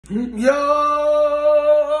Yo,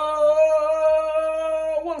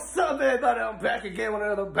 what's up, everybody? I'm back again with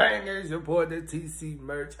another banger. It's your boy, the TC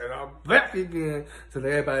Merch, and I'm back again to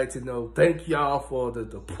let everybody to know thank y'all for the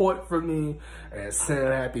support for me and saying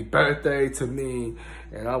happy birthday to me.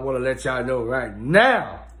 And I want to let y'all know right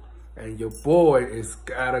now, and your boy is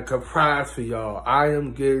got a surprise for y'all. I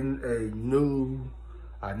am getting a new,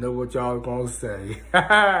 I know what y'all gonna say,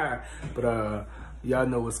 but y'all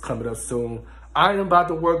know what's coming up soon. I am about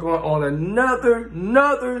to work on another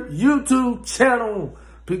YouTube channel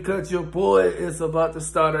because your boy is about to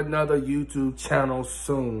start another YouTube channel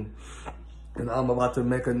soon. And I'm about to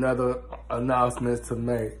make another announcement to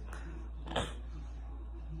make.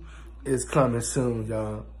 It's coming soon,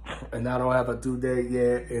 y'all. And I don't have a due date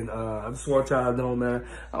yet. And I just want y'all to know, man,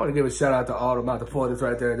 I want to give a shout out to all of my supporters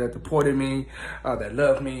right there that supported me, that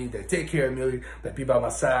love me, that take care of me, that be by my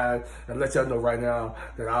side. And let y'all know right now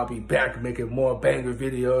that I'll be back making more banger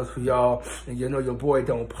videos for y'all. And you know your boy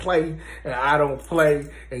don't play, and I don't play.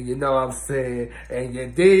 And you know what I'm saying. And you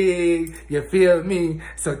dig, you feel me?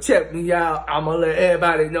 So check me out. I'm going to let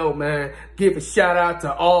everybody know, man. Give a shout out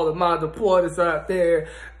to all of my supporters out there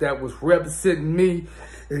that was representing me.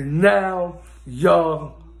 And now,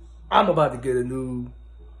 y'all, I'm about to get a new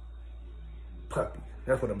puppy.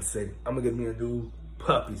 That's what I'm going to say. I'm going to get me a new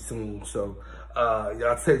puppy soon. So,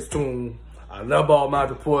 y'all stay tuned. I love all my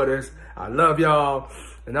supporters. I love y'all.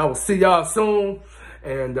 And I will see y'all soon.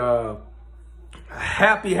 And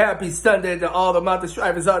happy Sunday to all of my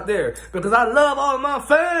subscribers out there. Because I love all of my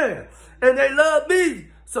fans. And they love me.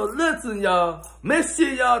 So listen, y'all, make sure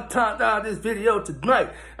y'all turn down this video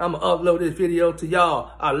tonight. I'm going to upload this video to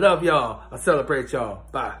y'all. I love y'all. I celebrate y'all.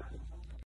 Bye.